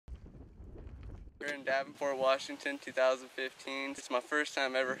We're in Davenport, Washington, 2015. It's my first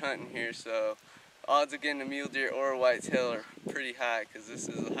time ever hunting here, so odds of getting a mule deer or a whitetail are pretty high because this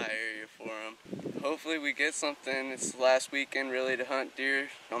is a high area for them. Hopefully we get something. It's the last weekend really to hunt deer.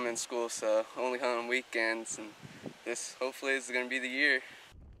 I'm in school, so I only hunt on weekends, and this hopefully is going to be the year.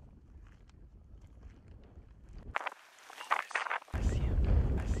 I see him.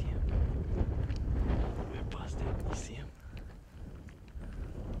 We're busted. You see him?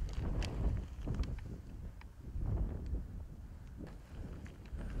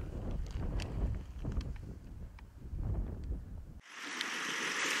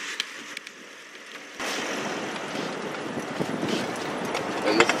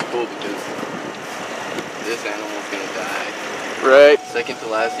 And this is cool because this animal's gonna die. Right. Second to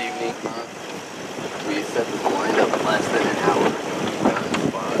last evening, we set this blind up less than an hour. We found the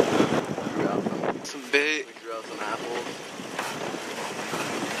spot. Threw out some bait. We threw out some apples.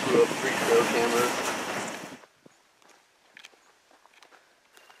 Threw up 3 trail cameras.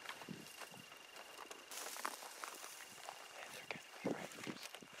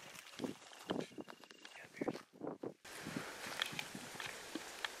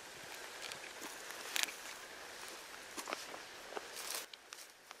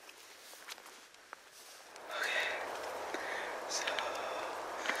 So,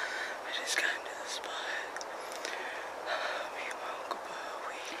 I just got into the spot. Me and my Uncle Beau,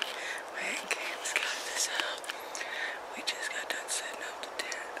 we went and scouted this out. We just got done setting up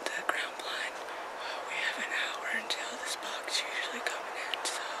the ground blind. We have an hour until this buck's usually coming in,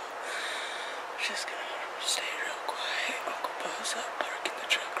 so we're just gonna stay real quiet. Uncle Beau's up parking the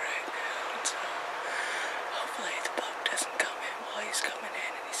truck right now, and so hopefully the buck doesn't come in while he's coming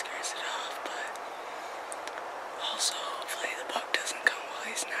in and he scares it off, but also, hopefully the buck doesn't come while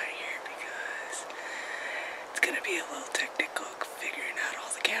he's not here because it's gonna be a little technical figuring out all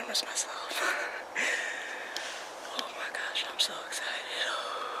the cameras myself. Oh my gosh, I'm so excited.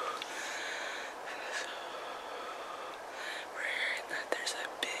 So, we're hearing that there's a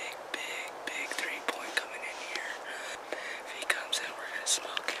big 3-point coming in here. If he comes in, we're gonna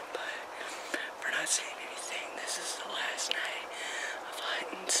smoke him, but we're not seeing anything. This is the last night of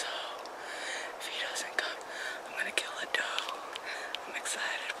hunting, so if he doesn't come, I'm gonna kill a doe. I'm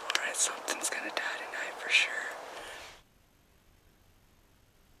excited for it. Something's gonna die tonight for sure.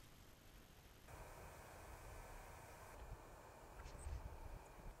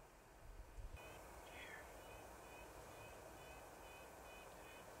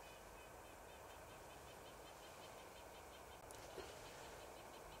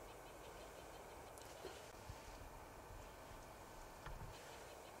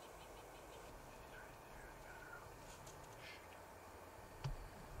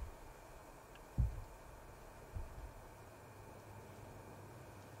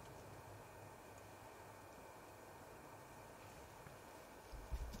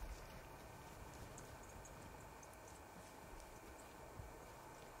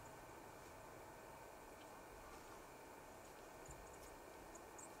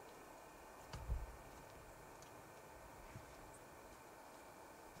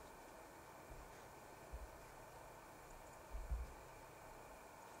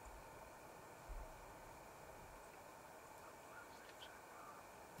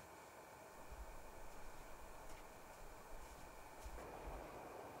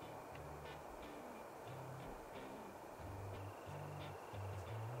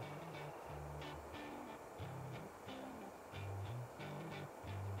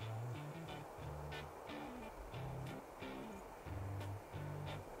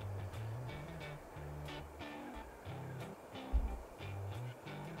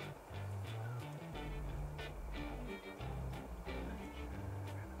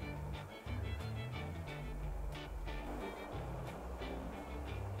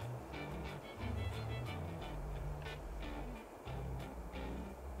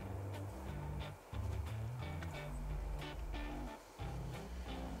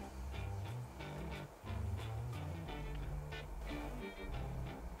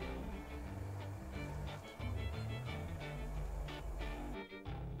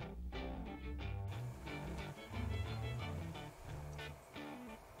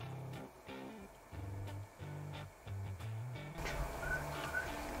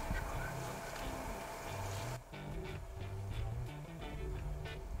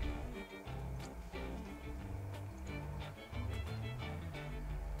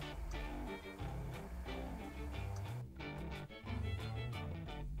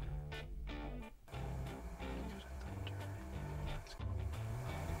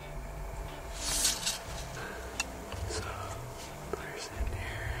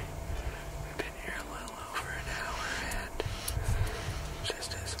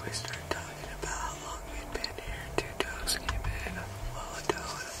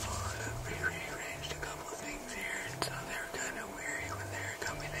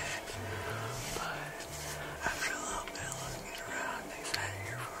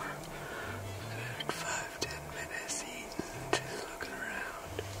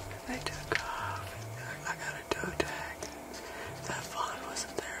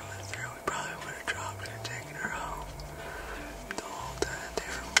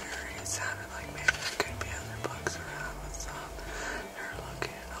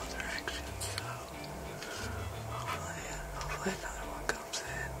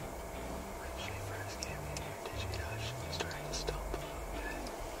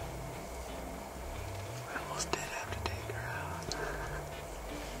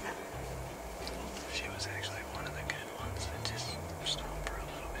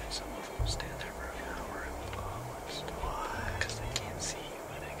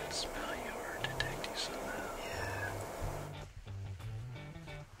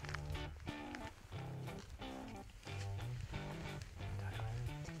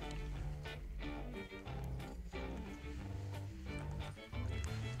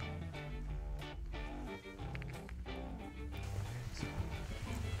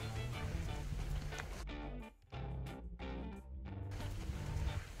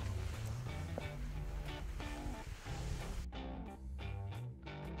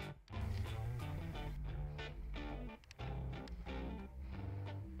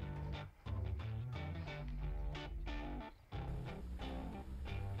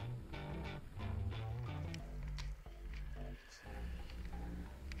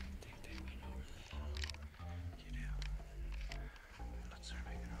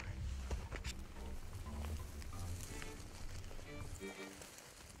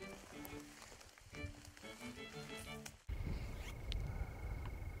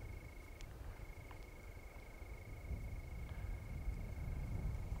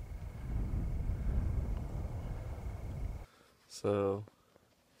 So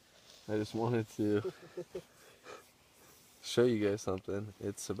I just wanted to show you guys something.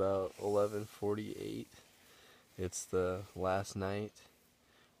 It's about 11:48. It's the last night.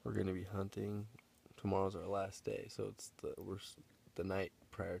 We're gonna be hunting. Tomorrow's our last day, so it's the night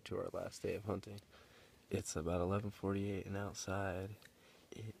prior to our last day of hunting. It's about 11:48, and outside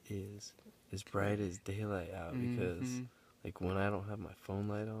it is as bright as daylight out because, like, when I don't have my phone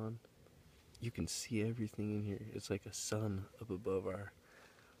light on, you can see everything in here. It's like a sun up above our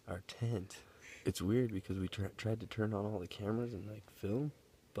tent. It's weird because we tried to turn on all the cameras and like film,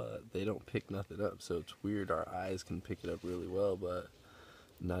 but they don't pick nothing up. So it's weird. Our eyes can pick it up really well, but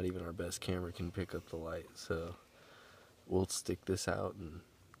not even our best camera can pick up the light. So we'll stick this out and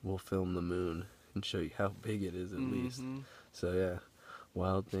we'll film the moon and show you how big it is at least. So yeah,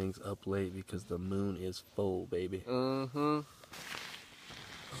 WildThings up late because the moon is full, baby. Oh,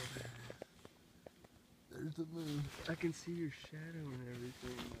 There's the moon. I can see your shadow and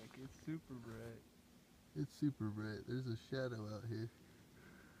everything. Like, it's super bright. It's super bright. There's a shadow out here.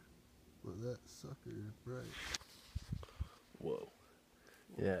 But that sucker is bright. Whoa.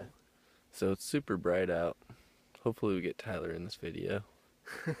 Yeah. So it's super bright out. Hopefully we get Tyler in this video.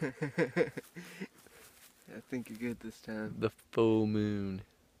 I think you're good this time. The full moon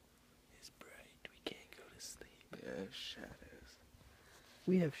is bright. We can't go to sleep. Yeah, shadows.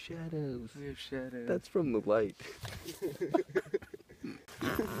 We have shadows. We have shadows. That's from the light.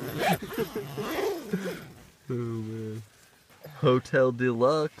 Oh man. Hotel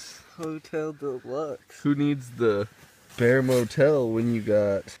Deluxe. Hotel Deluxe. Who needs the bear motel when you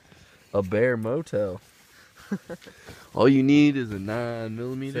got a bear motel? All you need is a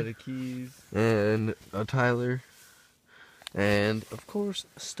 9mm Set of keys. and a Tyler and of course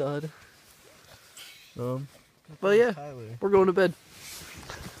a stud. But yeah, Tyler. we're going to bed.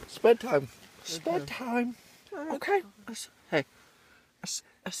 It's bedtime. It's bedtime. Okay. Hey, it's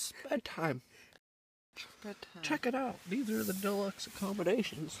bedtime. Bedtime. Check it out. These are the deluxe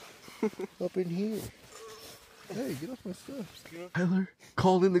accommodations up in here. Hey, get off my stuff. Tyler,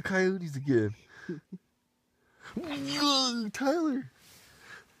 call in the coyotes again. Tyler,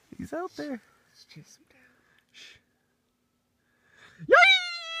 he's out there. Chase him down. Shh. Yay!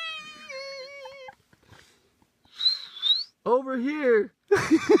 Over here.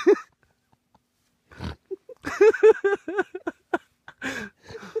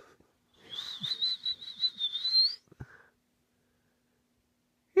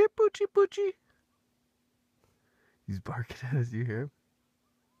 Here, Poochie Poochie. He's barking at us, you hear him?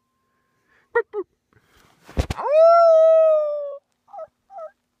 Oh,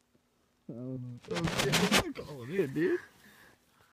 shit, I'm gonna call him in, dude.